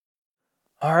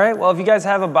All right, well, if you guys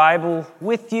have a Bible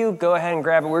with you, go ahead and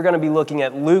grab it. We're going to be looking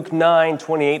at Luke 9,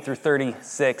 28 through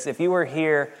 36. If you were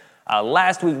here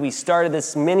last week, we started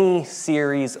this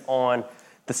mini-series on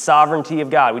the sovereignty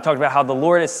of God. We talked about how the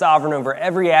Lord is sovereign over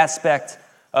every aspect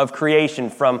of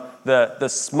creation, from the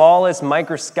smallest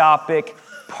microscopic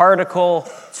particle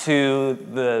to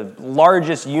the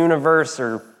largest universe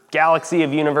or galaxy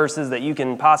of universes that you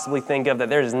can possibly think of, that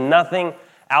there's nothing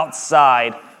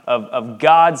outside of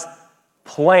God's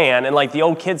plan. And like the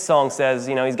old kid song says,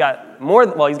 you know, he's got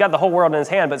the whole world in his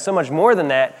hand, but so much more than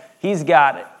that, he's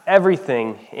got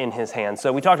everything in his hand.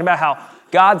 So we talked about how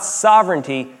God's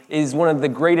sovereignty is one of the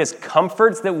greatest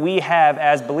comforts that we have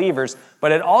as believers,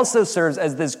 but it also serves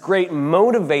as this great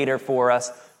motivator for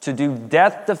us to do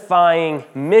death-defying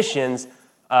missions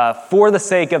for the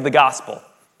sake of the gospel.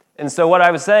 And so what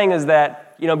I was saying is that,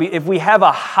 you know, if we have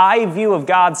a high view of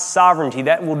God's sovereignty,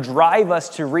 that will drive us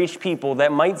to reach people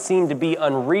that might seem to be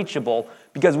unreachable,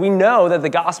 because we know that the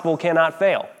gospel cannot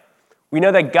fail. We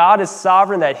know that God is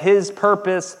sovereign, that his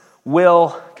purpose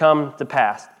will come to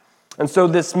pass. And so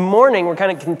this morning, we're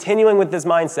kind of continuing with this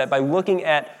mindset by looking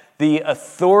at the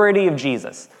authority of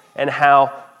Jesus and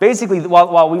how basically,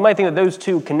 while we might think that those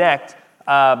two connect,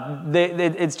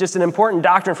 it's just an important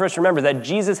doctrine for us to remember that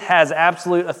Jesus has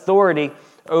absolute authority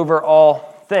over all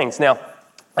things. Now,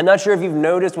 I'm not sure if you've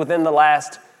noticed within the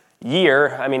last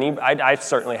year, I mean, I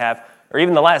certainly have, or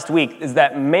even the last week, is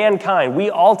that mankind, we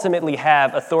ultimately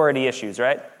have authority issues,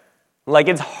 right? Like,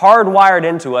 it's hardwired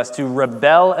into us to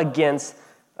rebel against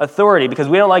authority because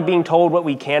we don't like being told what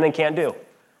we can and can't do.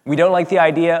 We don't like the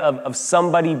idea of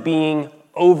somebody being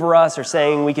over us or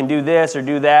saying we can do this or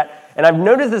do that. And I've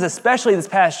noticed this especially this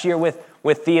past year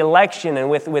with the election and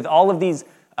with all of these,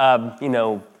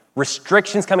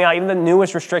 restrictions coming out, even the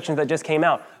newest restrictions that just came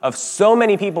out, of so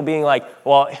many people being like,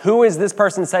 well, who is this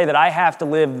person to say that I have to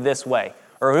live this way?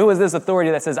 Or who is this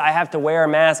authority that says I have to wear a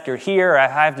mask or here, or I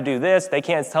have to do this, they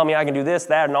can't tell me I can do this,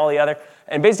 that, and all the other.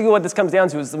 And basically what this comes down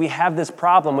to is we have this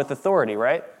problem with authority,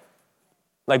 right?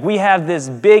 Like, we have this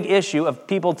big issue of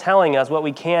people telling us what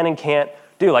we can and can't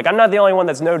do. Like, I'm not the only one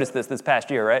that's noticed this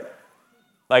past year, right?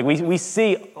 Like, we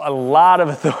see a lot of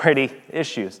authority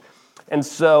issues. And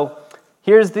so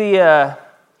here's the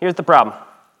problem.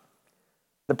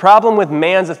 The problem with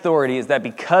man's authority is that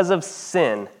because of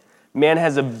sin, man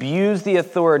has abused the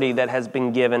authority that has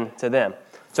been given to them.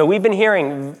 So we've been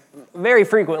hearing very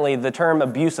frequently the term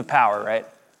abuse of power, right?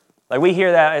 Like, we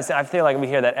hear that, I feel like we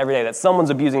hear that every day, that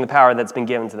someone's abusing the power that's been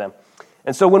given to them.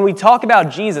 And so when we talk about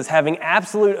Jesus having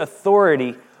absolute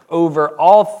authority over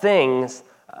all things,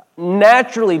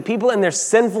 naturally, people in their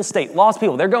sinful state, lost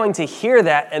people, they're going to hear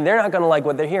that and they're not going to like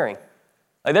what they're hearing.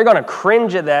 Like, they're going to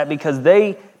cringe at that because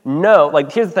they know,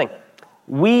 like, here's the thing.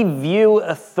 We view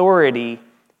authority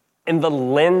in the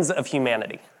lens of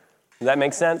humanity. Does that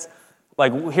make sense?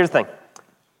 Like, here's the thing.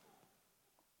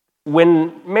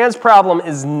 When man's problem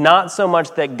is not so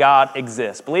much that God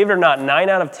exists. Believe it or not, 9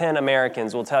 out of 10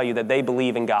 Americans will tell you that they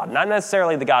believe in God. Not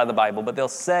necessarily the God of the Bible, but they'll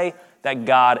say that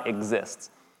God exists.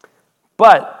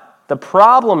 But the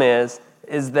problem is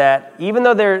that even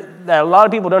though that a lot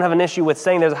of people don't have an issue with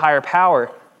saying there's a higher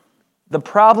power, the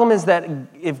problem is that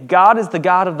if God is the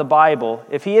God of the Bible,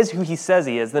 if he is who he says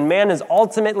he is, then man is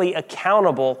ultimately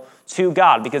accountable to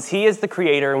God because he is the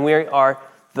creator and we are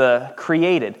the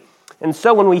created. And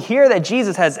so when we hear that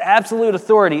Jesus has absolute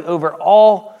authority over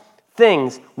all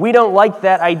things, we don't like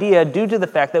that idea due to the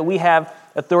fact that we have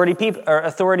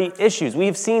authority issues.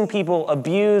 We've seen people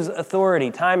abuse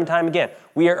authority time and time again.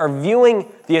 We are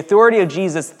viewing the authority of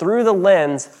Jesus through the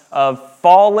lens of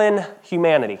fallen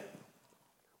humanity.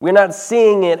 We're not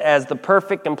seeing it as the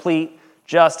perfect, complete,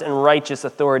 just, and righteous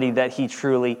authority that he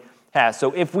truly has.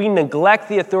 So if we neglect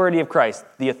the authority of Christ,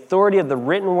 the authority of the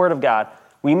written word of God,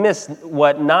 we miss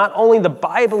what not only the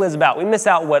Bible is about, we miss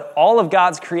out what all of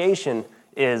God's creation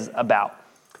is about.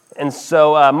 And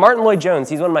so Martin Lloyd-Jones,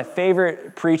 he's one of my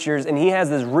favorite preachers, and he has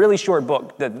this really short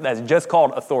book that's just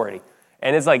called Authority.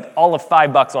 And it's like all of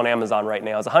 $5 on Amazon right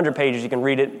now. It's 100 pages. You can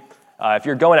read it if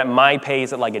you're going at my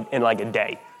pace in a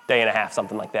day and a half,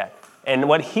 something like that. And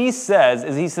what he says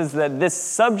is that this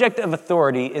subject of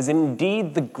authority is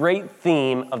indeed the great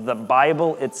theme of the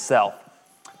Bible itself.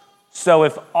 So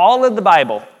if all of the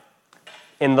Bible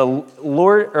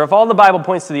if all the Bible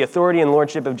points to the authority and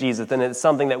lordship of Jesus, then it's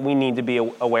something that we need to be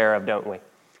aware of, don't we?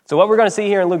 So what we're going to see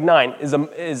here in Luke 9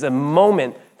 is a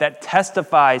moment that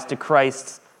testifies to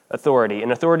Christ's authority,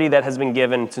 an authority that has been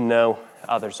given to no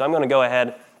other. So I'm going to go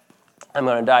ahead, I'm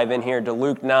going to dive in here to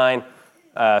Luke 9,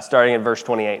 starting at verse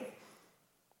 28.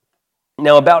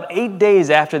 Now about 8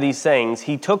 days after these sayings,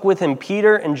 he took with him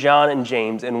Peter and John and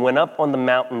James and went up on the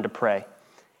mountain to pray.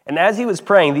 And as he was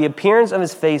praying, the appearance of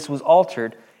his face was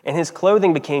altered, and his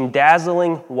clothing became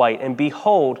dazzling white. And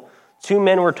behold, two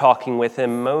men were talking with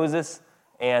him, Moses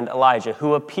and Elijah,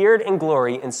 who appeared in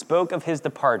glory and spoke of his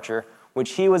departure,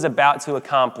 which he was about to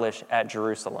accomplish at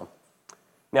Jerusalem.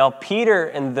 Now Peter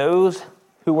and those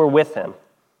who were with him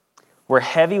were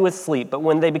heavy with sleep, but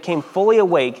when they became fully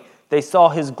awake, they saw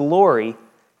his glory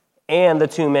and the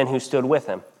two men who stood with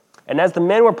him. And as the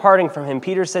men were parting from him,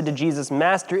 Peter said to Jesus,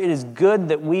 Master, it is good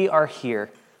that we are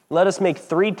here. Let us make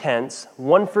 3 tents,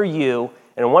 one for you,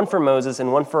 and one for Moses,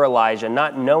 and one for Elijah,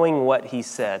 not knowing what he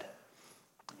said.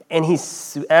 And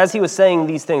as he was saying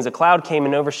these things, a cloud came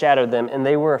and overshadowed them, and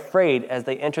they were afraid as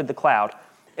they entered the cloud.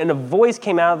 And a voice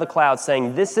came out of the cloud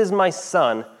saying, This is my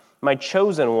son, my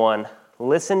chosen one.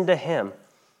 Listen to him.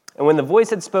 And when the voice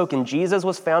had spoken, Jesus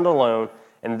was found alone,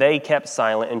 and they kept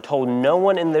silent and told no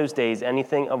one in those days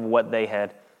anything of what they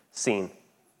had seen.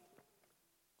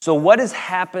 So what is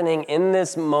happening in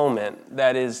this moment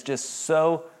that is just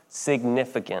so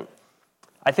significant?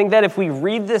 I think that if we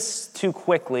read this too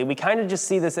quickly, we kind of just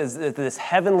see this as this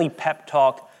heavenly pep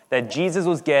talk that Jesus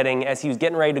was getting as he was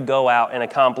getting ready to go out and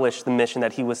accomplish the mission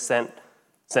that he was sent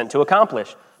to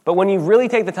accomplish. But when you really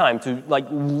take the time to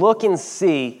look and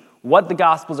see what the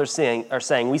Gospels are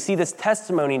saying, we see this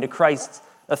testimony to Christ's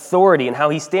authority and how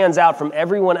he stands out from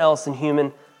everyone else in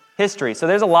human history. So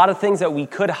there's a lot of things that we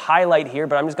could highlight here,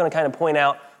 but I'm just going to kind of point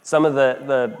out some of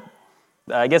the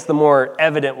more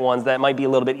evident ones that might be a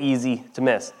little bit easy to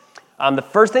miss. The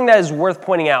first thing that is worth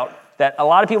pointing out that a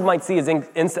lot of people might see as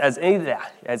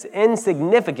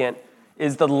insignificant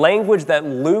is the language that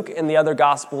Luke and the other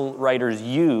gospel writers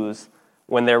use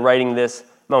when they're writing this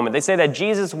moment. They say that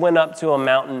Jesus went up to a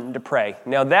mountain to pray.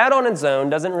 Now that on its own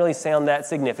doesn't really sound that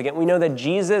significant. We know that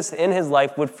Jesus in his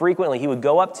life he would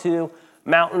go up to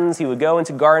mountains, he would go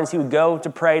into gardens, he would go to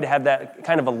pray, to have that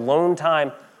kind of alone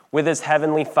time with his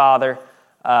heavenly Father.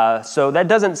 So that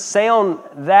doesn't sound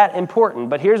that important,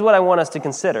 but here's what I want us to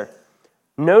consider.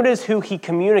 Notice who he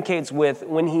communicates with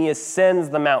when he ascends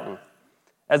the mountain.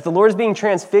 As the Lord is being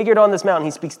transfigured on this mountain,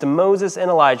 he speaks to Moses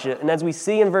and Elijah, and as we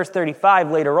see in verse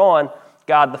 35 later on,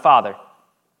 God the Father.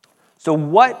 So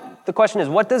the question is,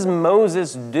 what does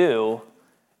Moses do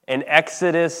in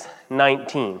Exodus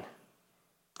 19?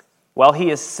 Well,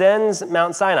 he ascends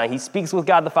Mount Sinai. He speaks with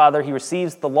God the Father. He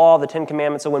receives the law, the 10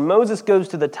 Commandments. So when Moses goes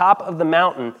to the top of the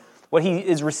mountain, what he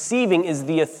is receiving is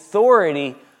the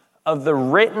authority of the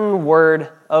written word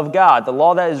of God, the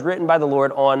law that is written by the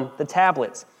Lord on the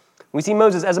tablets. We see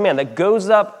Moses as a man that goes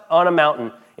up on a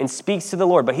mountain and speaks to the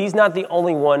Lord, but he's not the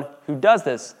only one who does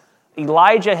this.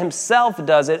 Elijah himself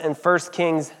does it in 1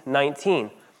 Kings 19.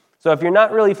 So if you're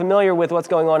not really familiar with what's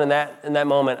going on in that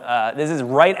moment, this is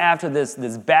right after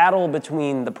this battle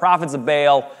between the prophets of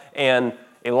Baal and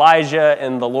Elijah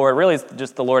and the Lord. Really, it's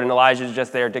just the Lord, and Elijah is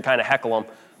just there to kind of heckle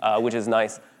them, which is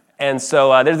nice. And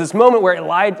so there's this moment where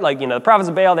the prophets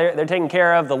of Baal, they're taken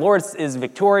care of. The Lord is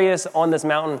victorious on this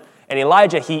mountain, and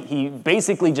Elijah, he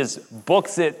basically just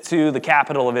books it to the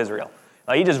capital of Israel.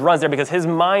 He just runs there because his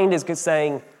mind is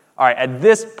saying, all right, at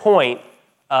this point,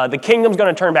 the kingdom's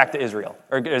going to turn back to Israel,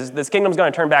 or this kingdom's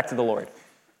going to turn back to the Lord.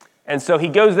 And so he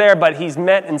goes there, but he's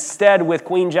met instead with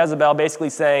Queen Jezebel, basically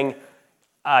saying,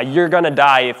 you're going to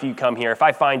die if you come here. If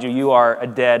I find you, you are a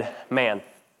dead man.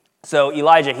 So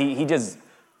Elijah, he just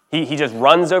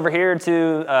runs over here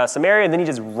to Samaria, and then he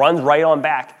just runs right on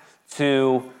back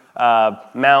to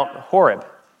Mount Horeb,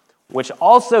 which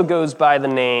also goes by the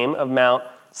name of Mount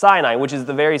Sinai, which is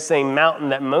the very same mountain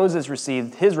that Moses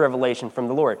received his revelation from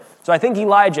the Lord. So I think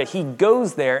Elijah, he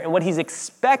goes there, and what he's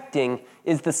expecting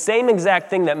is the same exact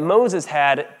thing that Moses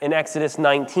had in Exodus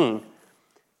 19.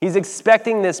 He's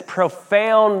expecting this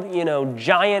profound,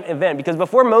 giant event, because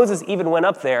before Moses even went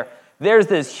up there, there's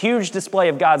this huge display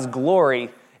of God's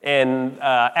glory in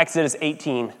Exodus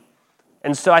 18.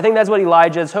 And so I think that's what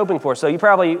Elijah is hoping for. So you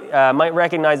probably might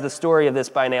recognize the story of this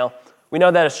by now. We know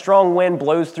that a strong wind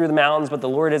blows through the mountains, but the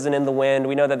Lord isn't in the wind.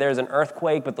 We know that there's an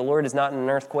earthquake, but the Lord is not in an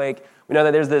earthquake. We know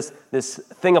that there's this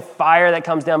thing of fire that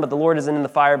comes down, but the Lord isn't in the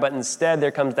fire. But instead,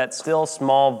 there comes that still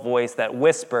small voice, that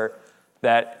whisper,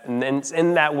 and it's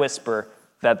in that whisper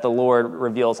that the Lord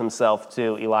reveals himself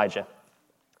to Elijah.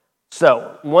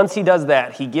 So once he does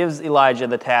that, he gives Elijah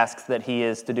the tasks that he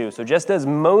is to do. So just as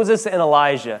Moses and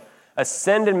Elijah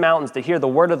ascended mountains to hear the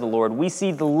word of the Lord, we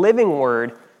see the living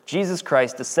word, Jesus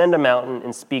Christ, descend a mountain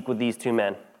and speak with these two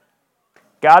men.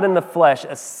 God in the flesh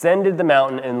ascended the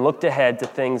mountain and looked ahead to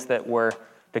things that were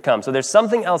to come. So there's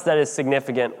something else that is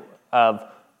significant of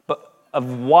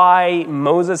why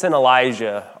Moses and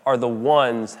Elijah are the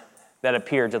ones that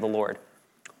appeared to the Lord.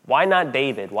 Why not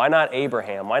David? Why not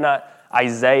Abraham? Why not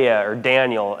Isaiah or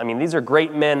Daniel. I mean, these are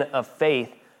great men of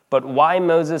faith, but why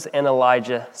Moses and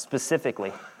Elijah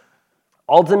specifically?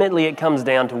 Ultimately, it comes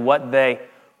down to what they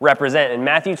represent. In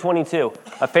Matthew 22,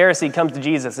 a Pharisee comes to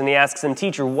Jesus and he asks him,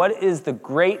 "Teacher, what is the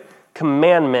great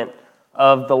commandment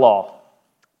of the law?"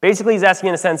 Basically, he's asking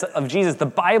in a sense of Jesus. The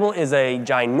Bible is a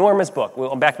ginormous book.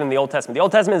 Well, back in the Old Testament. The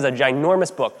Old Testament is a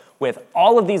ginormous book with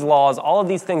all of these laws, all of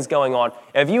these things going on.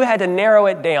 If you had to narrow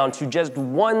it down to just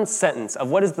one sentence of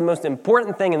what is the most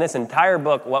important thing in this entire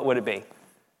book, what would it be?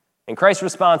 And Christ's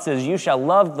response is, "You shall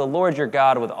love the Lord your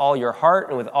God with all your heart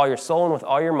and with all your soul and with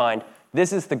all your mind.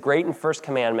 This is the great and first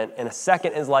commandment, and a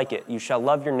second is like it. You shall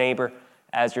love your neighbor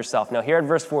as yourself." Now here at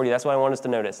verse 40, that's what I want us to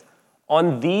notice.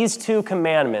 On these two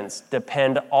commandments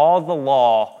depend all the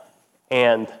law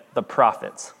and the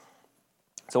prophets.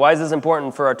 So why is this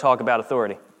important for our talk about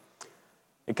authority?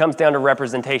 It comes down to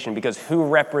representation, because who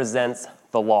represents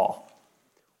the law?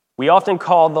 We often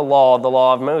call the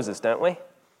law of Moses, don't we?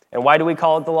 And why do we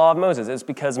call it the law of Moses? It's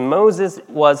because Moses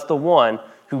was the one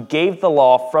who gave the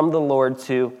law from the Lord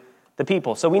to the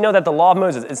people. So we know that the law of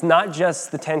Moses is not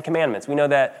just the 10 Commandments. We know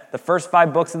that the first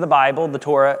 5 books of the Bible, the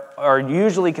Torah, are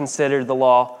usually considered the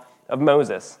law of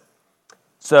Moses.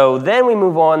 So then we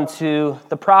move on to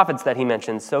the prophets that he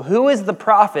mentions. So who is the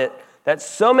prophet that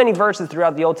so many verses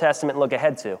throughout the Old Testament look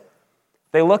ahead to?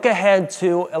 They look ahead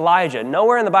to Elijah.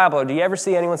 Nowhere in the Bible do you ever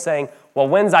see anyone saying, well,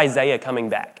 when's Isaiah coming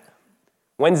back?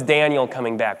 When's Daniel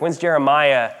coming back? When's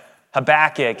Jeremiah,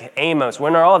 Habakkuk, Amos?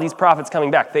 When are all these prophets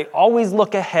coming back? They always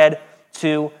look ahead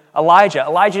to Elijah.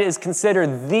 Elijah is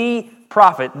considered the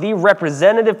prophet, the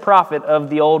representative prophet of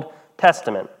the Old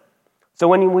Testament. So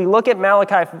when we look at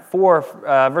Malachi 4,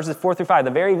 verses 4 through 5,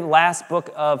 the very last book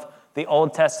of the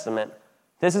Old Testament,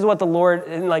 this is what the Lord,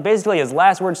 basically his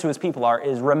last words to his people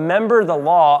is, "Remember the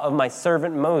law of my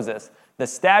servant Moses, the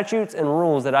statutes and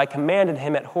rules that I commanded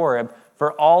him at Horeb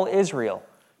for all Israel.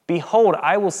 Behold,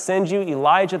 I will send you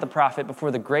Elijah the prophet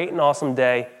before the great and awesome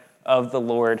day of the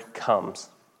Lord comes."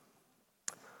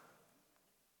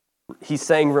 He's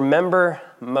saying, remember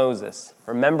Moses,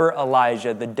 remember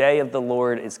Elijah, the day of the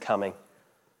Lord is coming.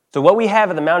 So what we have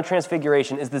at the Mount of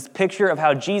Transfiguration is this picture of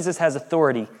how Jesus has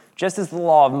authority, just as the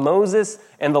law of Moses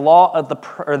and the law of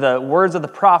the words of the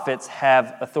prophets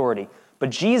have authority. But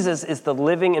Jesus is the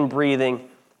living and breathing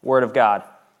Word of God.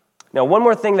 Now, one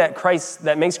more thing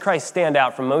that makes Christ stand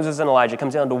out from Moses and Elijah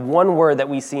comes down to one word that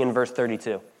we see in verse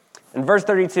 32. In verse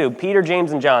 32, Peter,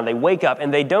 James, and John, they wake up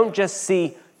and they don't just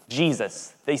see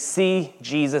Jesus. They see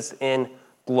Jesus in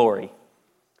glory.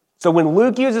 So when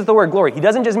Luke uses the word glory, he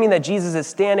doesn't just mean that Jesus is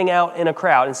standing out in a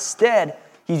crowd. Instead,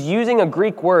 he's using a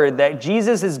Greek word that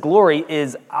Jesus' glory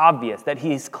is obvious, that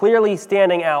he's clearly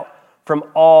standing out from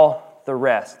all the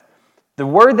rest. The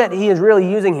word that he is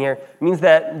really using here means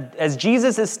that as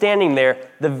Jesus is standing there,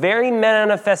 the very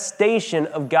manifestation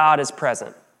of God is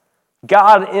present.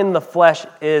 God in the flesh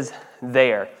is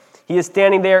there. He is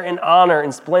standing there in honor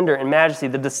and splendor and majesty.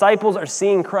 The disciples are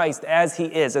seeing Christ as he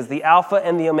is, as the Alpha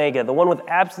and the Omega, the one with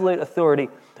absolute authority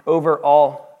over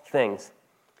all things.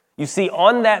 You see,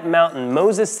 on that mountain,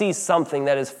 Moses sees something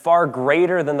that is far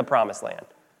greater than the promised land.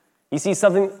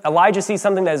 Elijah sees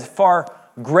something that is far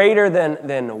greater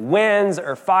than winds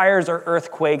or fires or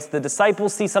earthquakes. The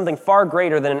disciples see something far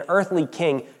greater than an earthly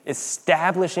king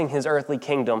establishing his earthly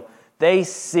kingdom. They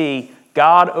see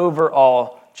God over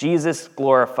all, Jesus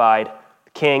glorified,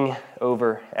 King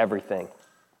over everything.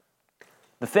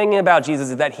 The thing about Jesus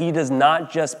is that he does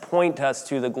not just point us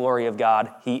to the glory of God,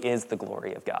 he is the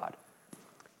glory of God.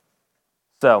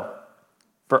 So,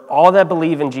 for all that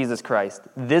believe in Jesus Christ,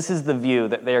 this is the view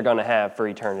that they are going to have for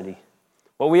eternity.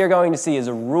 What we are going to see is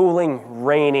a ruling,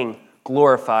 reigning,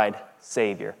 glorified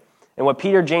Savior. And what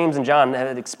Peter, James, and John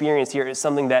have experienced here is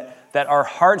something that our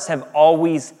hearts have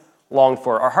always longed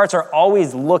for. Our hearts are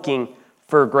always looking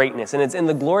for greatness. And it's in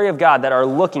the glory of God that our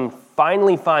looking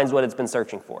finally finds what it's been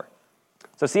searching for.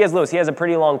 So C.S. Lewis, he has a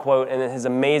pretty long quote in his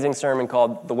amazing sermon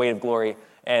called The Weight of Glory.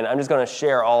 And I'm just going to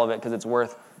share all of it because it's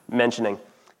worth mentioning.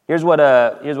 Here's what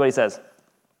he says.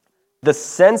 The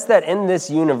sense that in this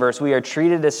universe we are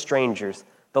treated as strangers,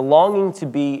 the longing to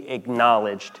be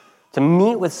acknowledged, to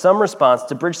meet with some response,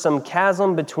 to bridge some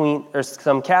chasm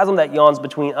that yawns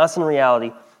between us and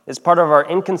reality, is part of our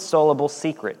inconsolable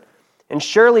secret. And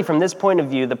surely from this point of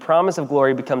view, the promise of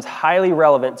glory becomes highly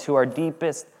relevant to our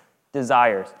deepest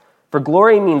desires. For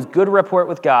glory means good rapport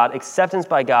with God, acceptance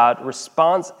by God,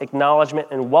 response, acknowledgement,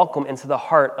 and welcome into the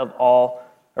heart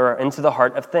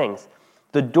of things.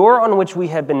 The door on which we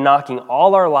have been knocking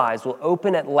all our lives will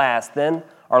open at last. Then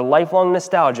our lifelong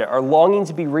nostalgia, our longing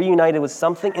to be reunited with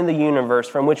something in the universe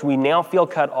from which we now feel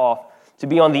cut off, to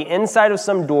be on the inside of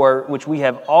some door, which we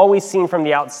have always seen from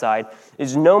the outside,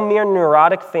 is no mere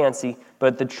neurotic fancy,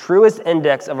 but the truest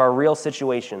index of our real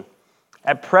situation.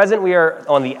 At present, we are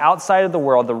on the outside of the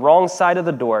world, the wrong side of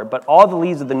the door, but all the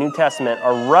leaves of the New Testament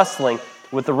are rustling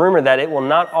with the rumor that it will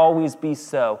not always be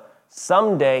so.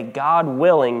 Someday, God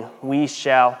willing, we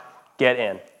shall get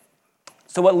in.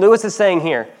 So what Lewis is saying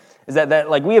here is that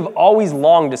like we have always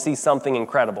longed to see something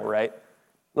incredible, right?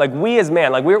 Like we as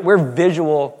man, like we're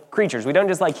visual creatures. We don't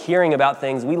just like hearing about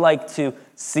things. We like to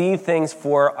see things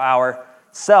for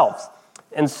ourselves.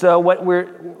 And so what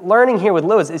we're learning here with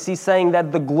Lewis is he's saying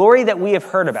that the glory that we have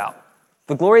heard about,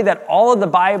 the glory that all of the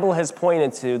Bible has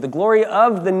pointed to, the glory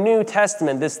of the New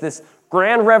Testament, this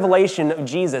grand revelation of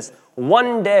Jesus,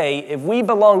 one day, if we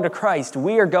belong to Christ,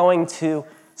 we are going to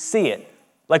see it.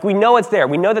 Like we know it's there.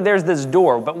 We know that there's this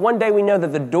door, but one day we know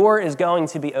that the door is going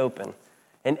to be open.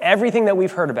 And everything that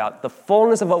we've heard about, the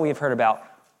fullness of what we've heard about,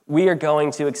 we are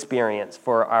going to experience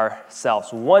for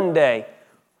ourselves. One day,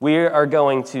 we are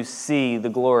going to see the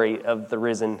glory of the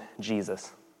risen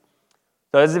Jesus.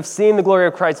 So as if seeing the glory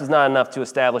of Christ was not enough to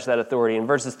establish that authority, in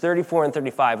verses 34 and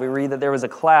 35, we read that there was a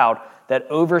cloud that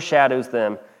overshadows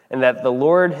them, and that the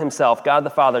Lord himself, God the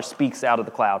Father, speaks out of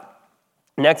the cloud.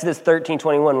 In Exodus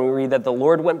 13:21, we read that the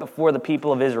Lord went before the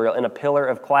people of Israel in a pillar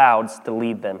of clouds to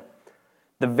lead them.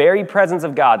 The very presence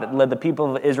of God that led the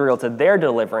people of Israel to their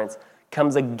deliverance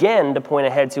comes again to point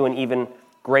ahead to an even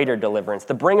greater deliverance.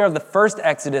 The bringer of the first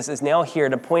Exodus is now here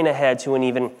to point ahead to an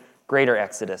even greater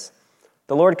Exodus.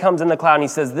 The Lord comes in the cloud and he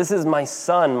says, "This is my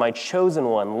son, my chosen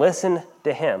one. Listen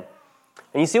to him."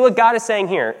 And you see what God is saying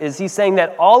here is he's saying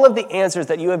that all of the answers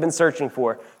that you have been searching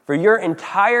for your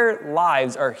entire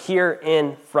lives are here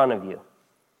in front of you.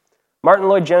 Martin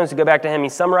Lloyd-Jones, to go back to him, he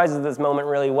summarizes this moment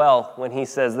really well when he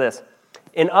says this.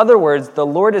 In other words, the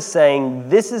Lord is saying,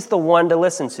 this is the one to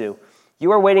listen to.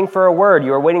 You are waiting for a word.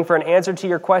 You are waiting for an answer to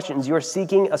your questions. You are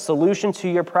seeking a solution to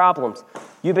your problems.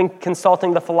 You've been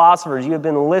consulting the philosophers. You have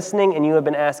been listening, and you have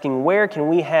been asking, where can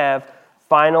we have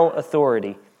final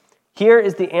authority? Here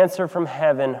is the answer from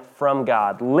heaven, from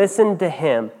God. Listen to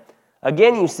him.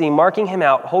 Again, you see, marking him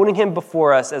out, holding him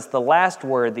before us as the last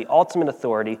word, the ultimate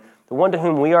authority, the one to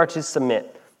whom we are to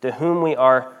submit, to whom we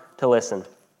are to listen.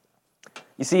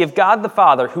 You see, if God the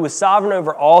Father, who is sovereign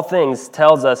over all things,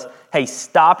 tells us, hey,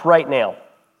 stop right now,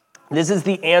 this is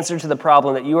the answer to the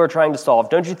problem that you are trying to solve,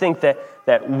 don't you think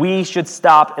that we should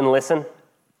stop and listen?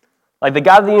 Like the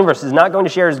God of the universe is not going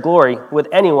to share his glory with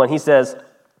anyone. He says,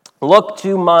 look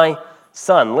to my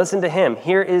son. Listen to him.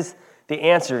 Here is the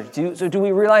answer. So do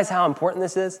we realize how important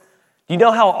this is? Do you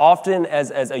know how often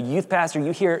as a youth pastor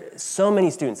you hear so many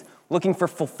students looking for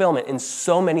fulfillment in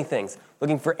so many things,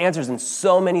 looking for answers in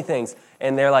so many things,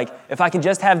 and they're like, if I can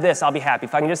just have this, I'll be happy.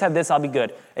 If I can just have this, I'll be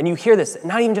good. And you hear this,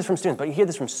 not even just from students, but you hear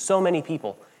this from so many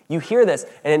people. You hear this,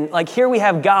 and like here we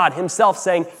have God himself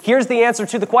saying, here's the answer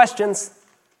to the questions.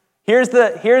 Here's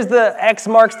the X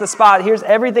marks the spot. Here's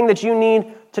everything that you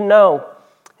need to know.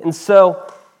 And so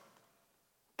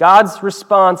God's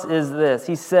response is this.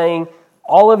 He's saying,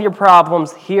 all of your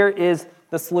problems, here is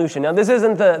the solution. Now, this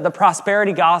isn't the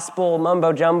prosperity gospel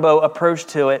mumbo-jumbo approach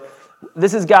to it.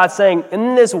 This is God saying,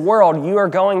 in this world, you are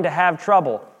going to have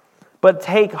trouble. But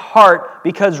take heart,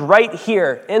 because right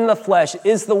here in the flesh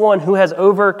is the one who has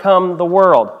overcome the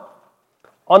world.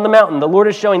 On the mountain, the Lord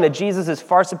is showing that Jesus is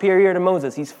far superior to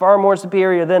Moses. He's far more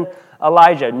superior than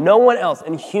Elijah. No one else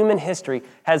in human history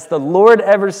has the Lord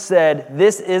ever said,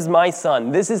 this is my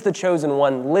son. This is the chosen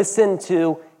one. Listen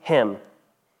to him.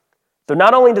 So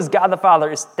not only does God the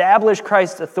Father establish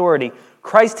Christ's authority,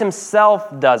 Christ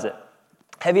himself does it.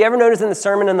 Have you ever noticed in the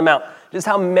Sermon on the Mount just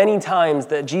how many times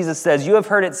that Jesus says, you have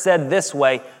heard it said this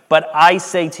way, but I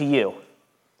say to you.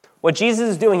 What Jesus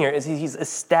is doing here is he's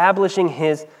establishing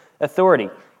his authority.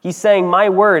 He's saying, my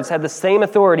words have the same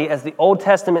authority as the Old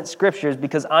Testament scriptures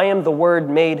because I am the Word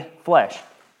made flesh.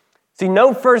 See,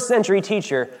 no first century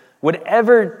teacher would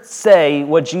ever say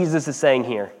what Jesus is saying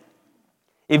here.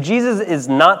 If Jesus is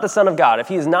not the Son of God, if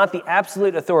he is not the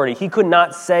absolute authority, he could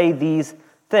not say these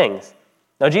things.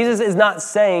 Now, Jesus is not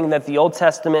saying that the Old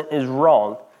Testament is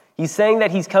wrong. He's saying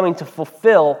that he's coming to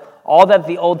fulfill all that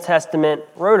the Old Testament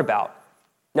wrote about.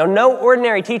 Now, no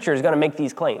ordinary teacher is going to make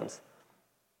these claims.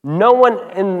 No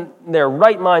one in their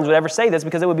right minds would ever say this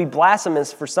because it would be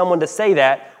blasphemous for someone to say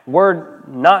that were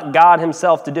not God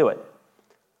himself to do it.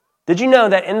 Did you know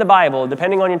that in the Bible,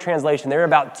 depending on your translation, there are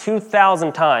about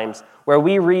 2,000 times where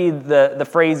we read the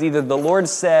phrase either the Lord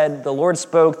said, the Lord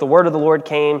spoke, the word of the Lord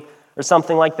came, or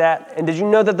something like that? And did you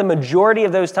know that the majority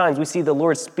of those times we see the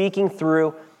Lord speaking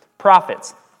through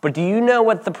prophets? But do you know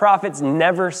what the prophets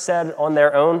never said on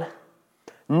their own?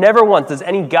 Never once does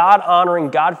any God-honoring,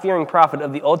 God-fearing prophet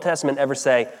of the Old Testament ever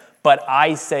say, "But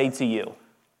I say to you."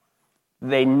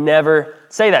 They never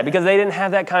say that because they didn't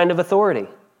have that kind of authority.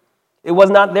 It was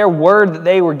not their word that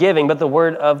they were giving, but the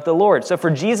word of the Lord. So for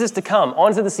Jesus to come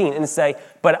onto the scene and say,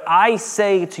 "But I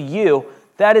say to you,"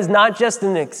 that is not just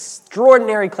an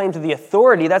extraordinary claim to the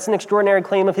authority, that's an extraordinary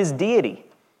claim of his deity.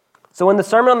 So in the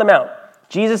Sermon on the Mount,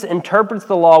 Jesus interprets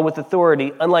the law with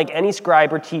authority unlike any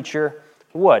scribe or teacher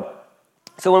would.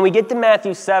 So when we get to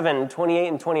Matthew 7, 28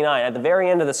 and 29, at the very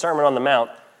end of the Sermon on the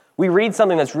Mount, we read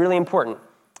something that's really important.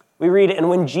 We read, "And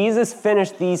when Jesus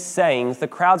finished these sayings, the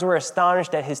crowds were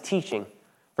astonished at his teaching,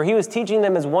 for he was teaching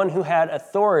them as one who had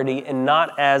authority and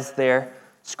not as their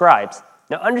scribes."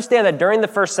 Now understand that during the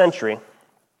first century,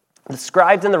 the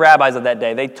scribes and the rabbis of that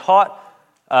day, they taught,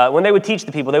 when they would teach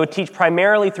the people, they would teach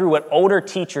primarily through what older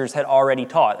teachers had already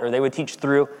taught, or they would teach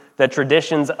through the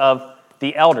traditions of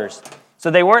the elders. So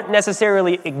they weren't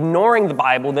necessarily ignoring the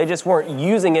Bible, they just weren't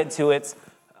using it to its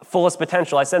fullest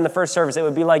potential. I said in the first service, it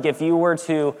would be like if you were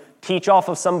to teach off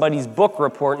of somebody's book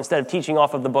report instead of teaching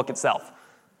off of the book itself.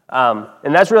 And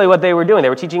that's really what they were doing. They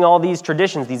were teaching all these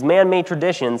traditions, these man-made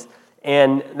traditions,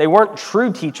 and they weren't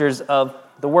true teachers of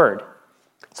the word.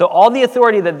 So all the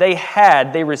authority that they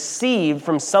had, they received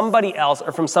from somebody else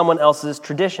or from someone else's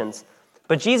traditions.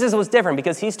 But Jesus was different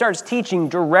because he starts teaching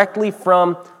directly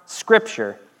from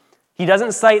Scripture. He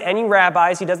doesn't cite any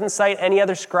rabbis. He doesn't cite any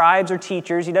other scribes or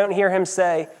teachers. You don't hear him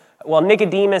say, "Well,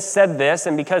 Nicodemus said this,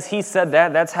 and because he said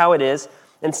that, that's how it is."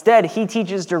 Instead, he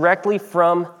teaches directly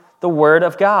from the Word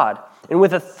of God. And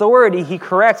with authority, he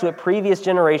corrects what previous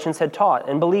generations had taught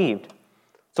and believed.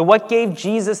 So what gave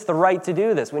Jesus the right to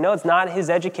do this? We know it's not his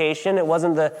education. It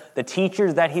wasn't the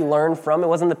teachers that he learned from. It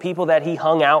wasn't the people that he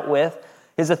hung out with.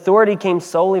 His authority came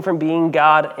solely from being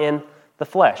God in the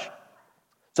flesh.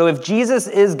 So if Jesus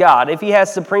is God, if he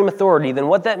has supreme authority, then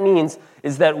what that means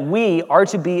is that we are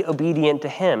to be obedient to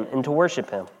him and to worship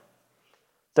him.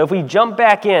 So if we jump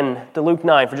back in to Luke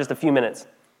 9 for just a few minutes,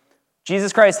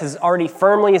 Jesus Christ has already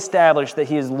firmly established that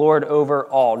he is Lord over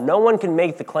all. No one can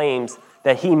make the claims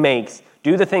that he makes,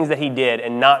 do the things that he did,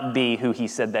 and not be who he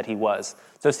said that he was.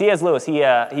 So C.S. Lewis,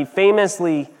 he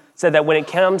famously said that when it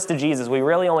comes to Jesus, we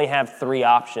really only have three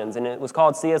options, and it was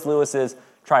called C.S. Lewis's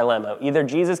trilemma. Either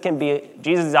Jesus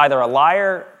is either a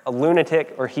liar, a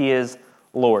lunatic, or he is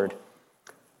Lord.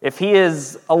 If he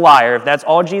is a liar, if that's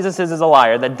all Jesus is a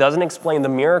liar, that doesn't explain the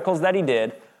miracles that he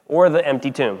did or the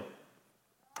empty tomb.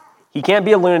 He can't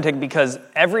be a lunatic because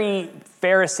every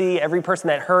Pharisee, every person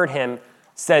that heard him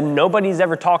said nobody's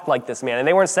ever talked like this man. And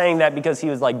they weren't saying that because he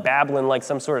was like babbling like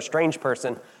some sort of strange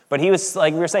person, but he was,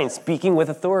 like we were saying, speaking with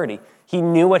authority. He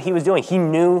knew what he was doing. He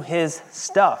knew his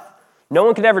stuff. No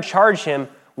one could ever charge him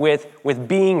with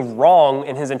being wrong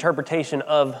in his interpretation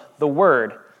of the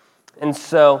word. And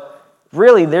so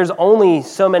really, there's only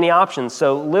so many options.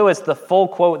 So Lewis, the full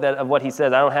quote of what he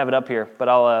says, I don't have it up here, but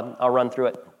I'll run through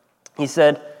it. He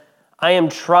said, "I am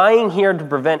trying here to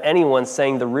prevent anyone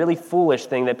saying the really foolish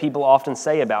thing that people often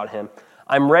say about him.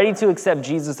 I'm ready to accept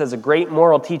Jesus as a great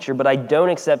moral teacher, but I don't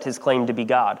accept his claim to be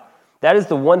God. That is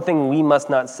the one thing we must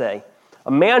not say. A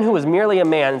man who was merely a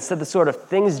man and said the sort of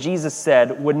things Jesus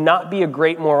said would not be a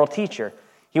great moral teacher.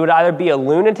 He would either be a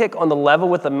lunatic on the level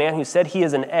with a man who said he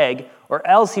is an egg, or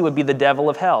else he would be the devil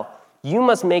of hell. You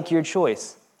must make your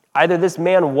choice. Either this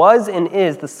man was and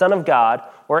is the Son of God,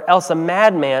 or else a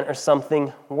madman or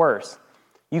something worse.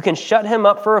 You can shut him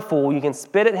up for a fool, you can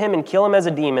spit at him and kill him as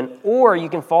a demon, or you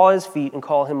can fall at his feet and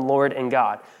call him Lord and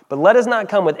God. But let us not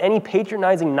come with any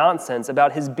patronizing nonsense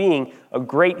about his being a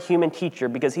great human teacher,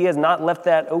 because he has not left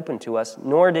that open to us,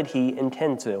 nor did he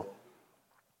intend to.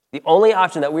 The only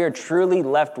option that we are truly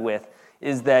left with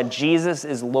is that Jesus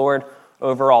is Lord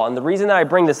over all. And the reason that I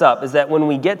bring this up is that when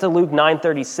we get to Luke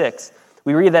 9:36,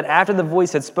 we read that after the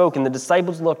voice had spoken, the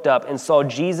disciples looked up and saw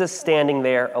Jesus standing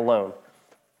there alone.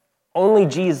 Only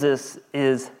Jesus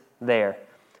is there.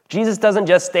 Jesus doesn't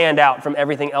just stand out from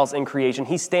everything else in creation.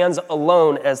 He stands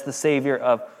alone as the Savior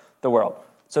of the world.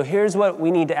 So here's what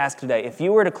we need to ask today. If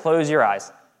you were to close your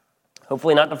eyes,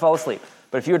 hopefully not to fall asleep,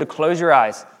 but if you were to close your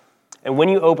eyes, and when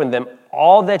you opened them,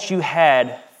 all that you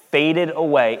had faded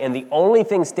away, and the only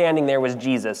thing standing there was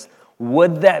Jesus,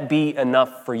 would that be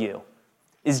enough for you?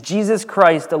 Is Jesus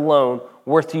Christ alone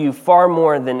worth to you far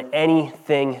more than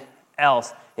anything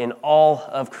else in all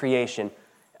of creation?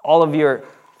 All of your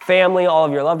family, all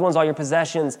of your loved ones, all your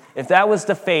possessions, if that was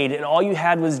to fade and all you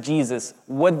had was Jesus,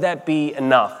 would that be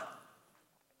enough?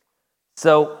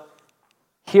 So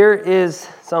here is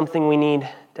something we need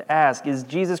to ask. Is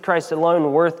Jesus Christ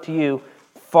alone worth to you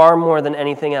far more than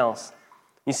anything else?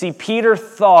 You see, Peter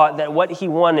thought that what he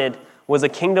wanted was a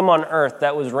kingdom on earth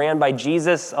that was ran by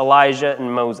Jesus, Elijah,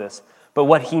 and Moses. But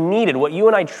what he needed, what you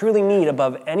and I truly need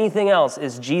above anything else,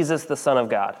 is Jesus, the Son of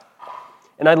God.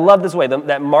 And I love this way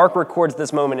that Mark records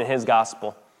this moment in his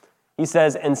gospel. He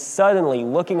says, and suddenly,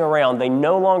 looking around, they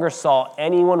no longer saw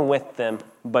anyone with them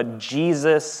but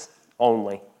Jesus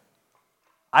only.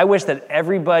 I wish that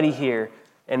everybody here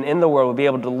and in the world would be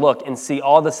able to look and see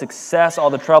all the success, all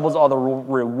the troubles, all the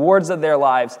rewards of their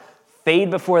lives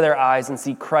fade before their eyes and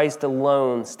see Christ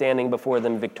alone standing before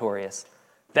them victorious.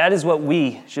 That is what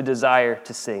we should desire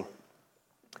to see.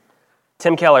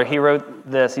 Tim Keller, he wrote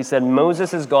this. He said,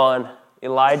 Moses is gone,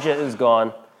 Elijah is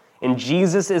gone, and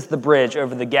Jesus is the bridge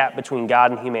over the gap between God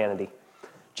and humanity.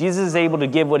 Jesus is able to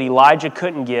give what Elijah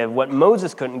couldn't give, what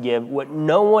Moses couldn't give, what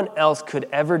no one else could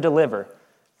ever deliver.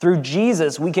 Through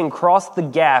Jesus, we can cross the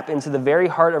gap into the very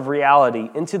heart of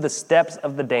reality, into the steps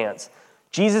of the dance.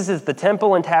 Jesus is the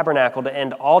temple and tabernacle to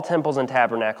end all temples and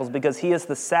tabernacles because he is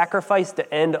the sacrifice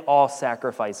to end all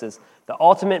sacrifices, the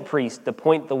ultimate priest to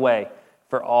point the way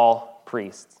for all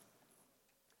priests.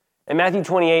 In Matthew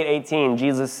 28:18,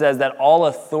 Jesus says that all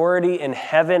authority in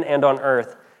heaven and on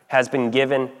earth has been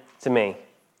given to me.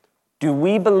 Do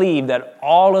we believe that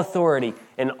all authority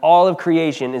in all of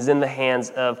creation is in the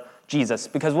hands of Jesus?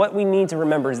 Because what we need to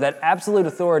remember is that absolute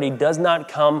authority does not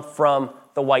come from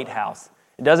the White House.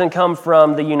 It doesn't come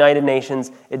from the United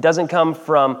Nations. It doesn't come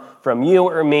from you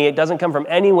or me. It doesn't come from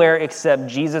anywhere except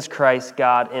Jesus Christ,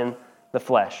 God in the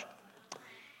flesh.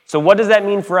 So what does that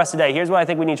mean for us today? Here's what I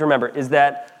think we need to remember, is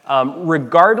that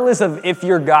regardless of if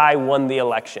your guy won the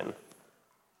election,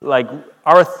 like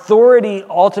our authority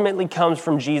ultimately comes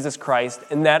from Jesus Christ,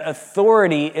 and that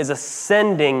authority is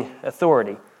ascending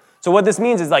authority. So what this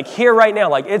means is like here right now,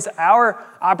 like it's our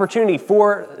opportunity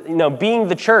for, being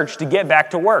the church to get back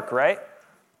to work, right?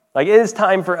 Like it is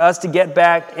time for us to get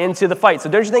back into the fight. So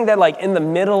don't you think that like in the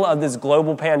middle of this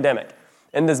global pandemic,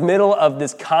 in this middle of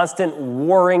this constant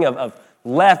warring of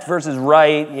left versus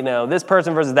right, this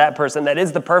person versus that person, that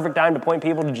is the perfect time to point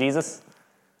people to Jesus?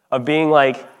 Of being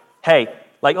like, hey,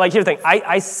 like here's the thing,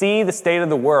 I see the state of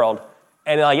the world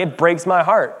and like it breaks my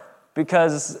heart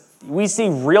because we see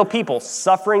real people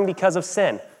suffering because of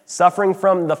sin, suffering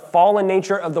from the fallen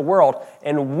nature of the world,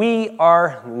 and we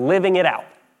are living it out.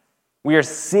 We are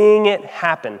seeing it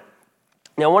happen.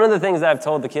 Now, one of the things that I've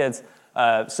told the kids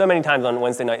so many times on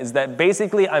Wednesday night is that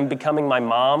basically I'm becoming my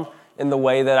mom in the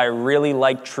way that I really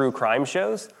like true crime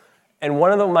shows. And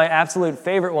one of my absolute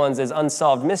favorite ones is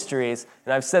Unsolved Mysteries,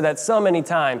 and I've said that so many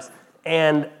times.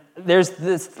 And there's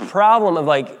this problem of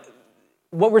like,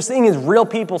 what we're seeing is real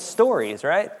people's stories,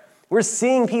 right? We're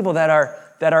seeing people that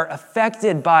are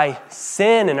affected by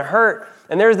sin and hurt.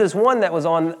 And there's this one that was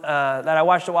on that I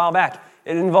watched a while back.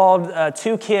 It involved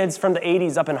two kids from the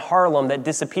 80s up in Harlem that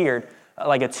disappeared,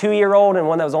 like a 2-year-old and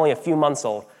one that was only a few months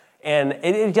old. And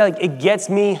it gets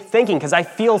me thinking because I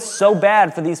feel so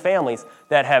bad for these families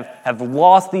that have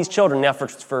lost these children now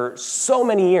for so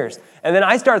many years. And then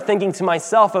I start thinking to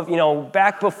myself of,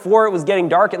 back before it was getting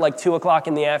dark at like 2 o'clock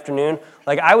in the afternoon,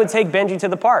 like I would take Benji to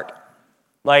the park.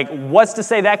 Like, what's to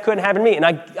say that couldn't happen to me? And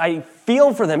I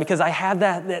feel for them because I have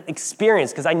that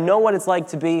experience, because I know what it's like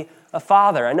to be a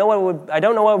father. I don't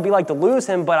know what it would be like to lose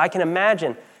him, but I can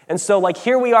imagine. And so, like,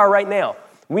 here we are right now.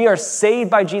 We are saved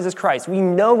by Jesus Christ. We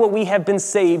know what we have been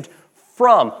saved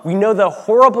from. We know the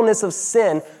horribleness of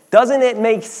sin. Doesn't it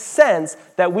make sense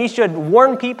that we should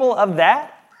warn people of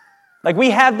that? Like, we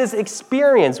have this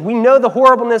experience. We know the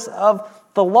horribleness of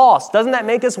the lost. Doesn't that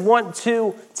make us want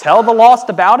to tell the lost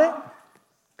about it?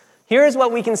 Here's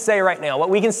what we can say right now. What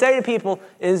we can say to people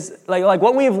is, like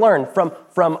what we've learned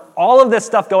from all of this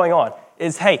stuff going on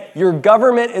is, hey, your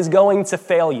government is going to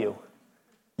fail you.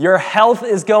 Your health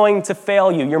is going to fail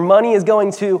you. Your money is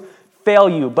going to fail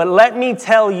you. But let me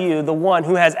tell you, the one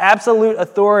who has absolute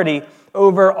authority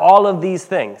over all of these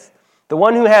things, the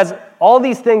one who has all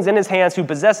these things in his hands, who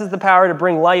possesses the power to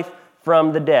bring life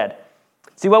from the dead.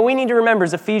 See, what we need to remember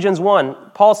is Ephesians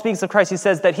 1. Paul speaks of Christ. He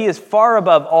says that he is far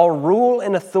above all rule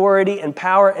and authority and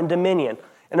power and dominion,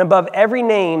 and above every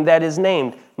name that is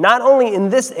named, not only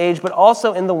in this age, but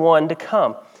also in the one to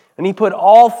come. And he put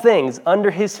all things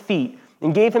under his feet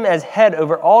and gave him as head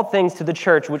over all things to the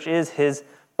church, which is his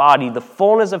body, the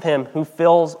fullness of him who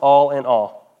fills all in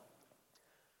all.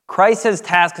 Christ has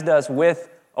tasked us with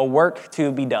a work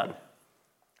to be done.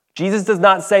 Jesus does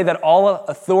not say that all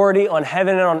authority on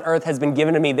heaven and on earth has been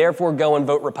given to me, therefore go and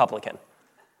vote Republican.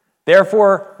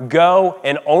 Therefore go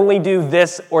and only do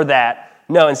this or that.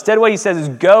 No, instead what he says is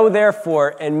go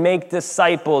therefore and make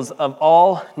disciples of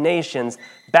all nations,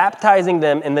 baptizing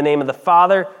them in the name of the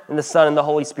Father and the Son and the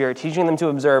Holy Spirit, teaching them to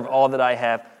observe all that I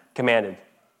have commanded.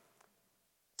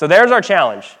 So there's our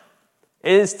challenge.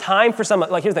 It is time for some,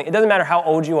 like here's the thing, it doesn't matter how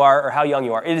old you are or how young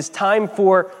you are. It is time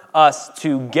for us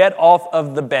to get off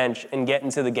of the bench and get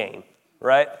into the game,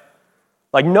 right?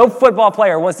 Like no football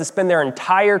player wants to spend their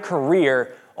entire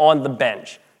career on the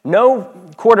bench. No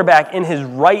quarterback in his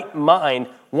right mind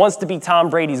wants to be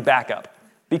Tom Brady's backup.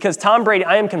 Because Tom Brady,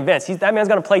 I am convinced, that man's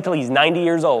going to play till he's 90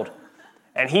 years old.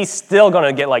 And he's still going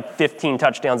to get like 15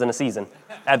 touchdowns in a season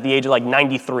at the age of like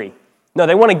 93. No,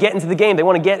 they want to get into the game. They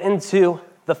want to get into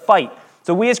the fight.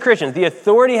 So we as Christians, the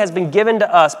authority has been given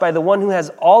to us by the one who has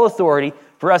all authority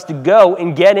for us to go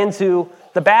and get into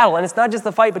the battle. And it's not just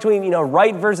the fight between,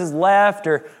 right versus left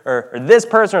or this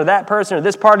person or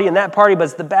this party and that party, but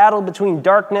it's the battle between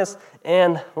darkness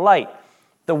and light.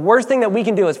 The worst thing that we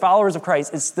can do as followers of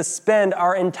Christ is to spend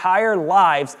our entire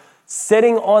lives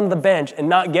sitting on the bench and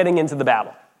not getting into the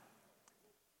battle.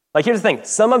 Like here's the thing,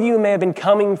 some of you may have been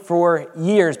coming for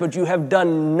years, but you have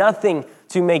done nothing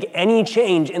to make any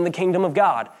change in the kingdom of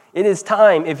God. It is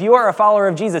time, if you are a follower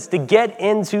of Jesus, to get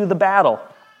into the battle.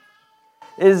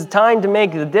 It is time to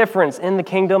make the difference in the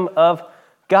kingdom of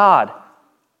God.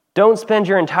 Don't spend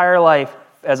your entire life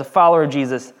as a follower of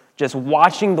Jesus just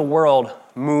watching the world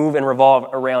move and revolve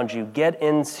around you. Get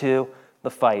into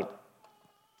the fight.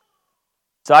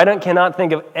 So I cannot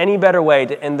think of any better way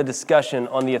to end the discussion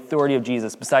on the authority of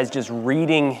Jesus besides just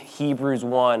reading Hebrews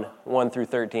 1 through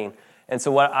 13. And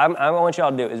so what I want y'all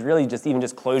to do is really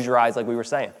just close your eyes like we were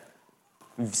saying.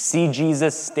 See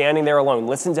Jesus standing there alone.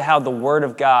 Listen to how the Word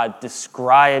of God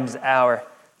describes our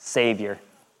Savior.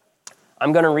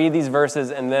 I'm going to read these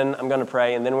verses, and then I'm going to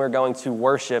pray, and then we're going to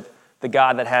worship the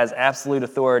God that has absolute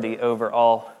authority over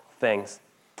all things.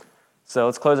 So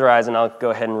let's close our eyes, and I'll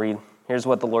go ahead and read. Here's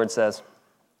what the Lord says.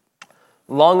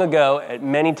 Long ago, at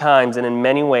many times and in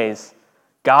many ways,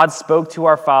 God spoke to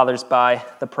our fathers by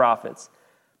the prophets.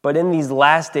 But in these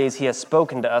last days, he has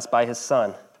spoken to us by his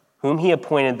Son, whom he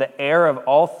appointed the heir of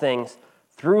all things,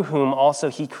 through whom also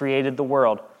he created the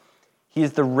world. He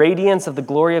is the radiance of the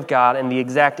glory of God and the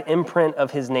exact imprint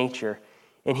of his nature,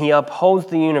 and he upholds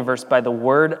the universe by the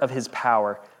word of his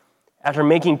power. After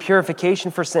making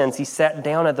purification for sins, he sat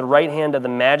down at the right hand of the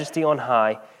Majesty on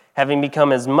high, having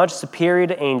become as much superior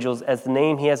to angels as the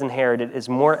name he has inherited is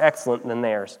more excellent than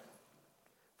theirs.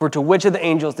 For to which of the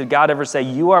angels did God ever say,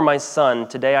 "You are my son,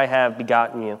 today I have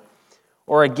begotten you"?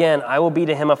 Or again, "I will be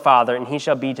to him a father, and he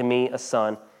shall be to me a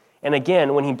son"? And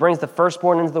again, when he brings the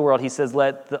firstborn into the world, he says,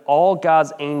 "Let all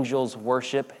God's angels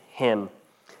worship him."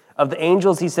 Of the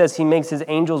angels, he says, he makes his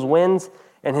angels winds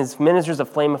and his ministers a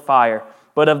flame of fire.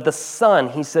 But of the Son,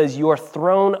 he says, "Your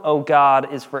throne, O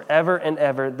God, is forever and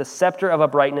ever. The scepter of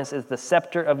uprightness is the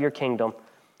scepter of your kingdom.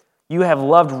 You have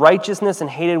loved righteousness and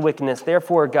hated wickedness.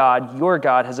 Therefore, God, your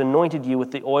God, has anointed you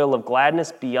with the oil of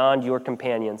gladness beyond your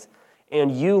companions.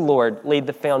 And you, Lord, laid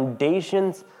the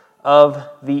foundations of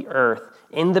the earth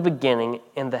in the beginning,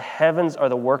 and the heavens are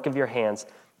the work of your hands.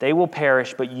 They will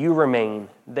perish, but you remain.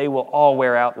 They will all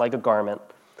wear out like a garment.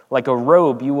 Like a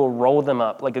robe, you will roll them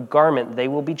up. Like a garment, they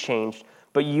will be changed.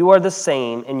 But you are the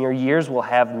same, and your years will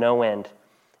have no end.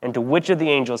 And to which of the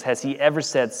angels has he ever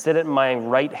said, 'Sit at my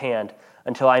right hand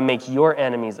until I make your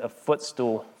enemies a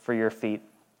footstool for your feet'?"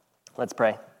 Let's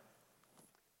pray.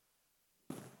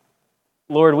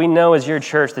 Lord, we know as your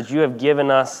church that you have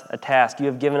given us a task. You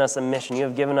have given us a mission. You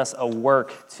have given us a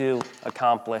work to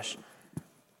accomplish.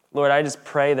 Lord, I just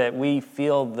pray that we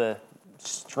feel the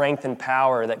strength and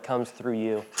power that comes through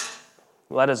you.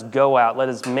 Let us go out. Let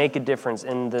us make a difference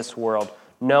in this world,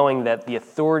 knowing that the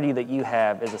authority that you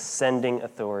have is ascending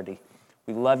authority.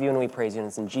 We love you and we praise you, and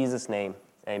it's in Jesus' name,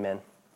 amen.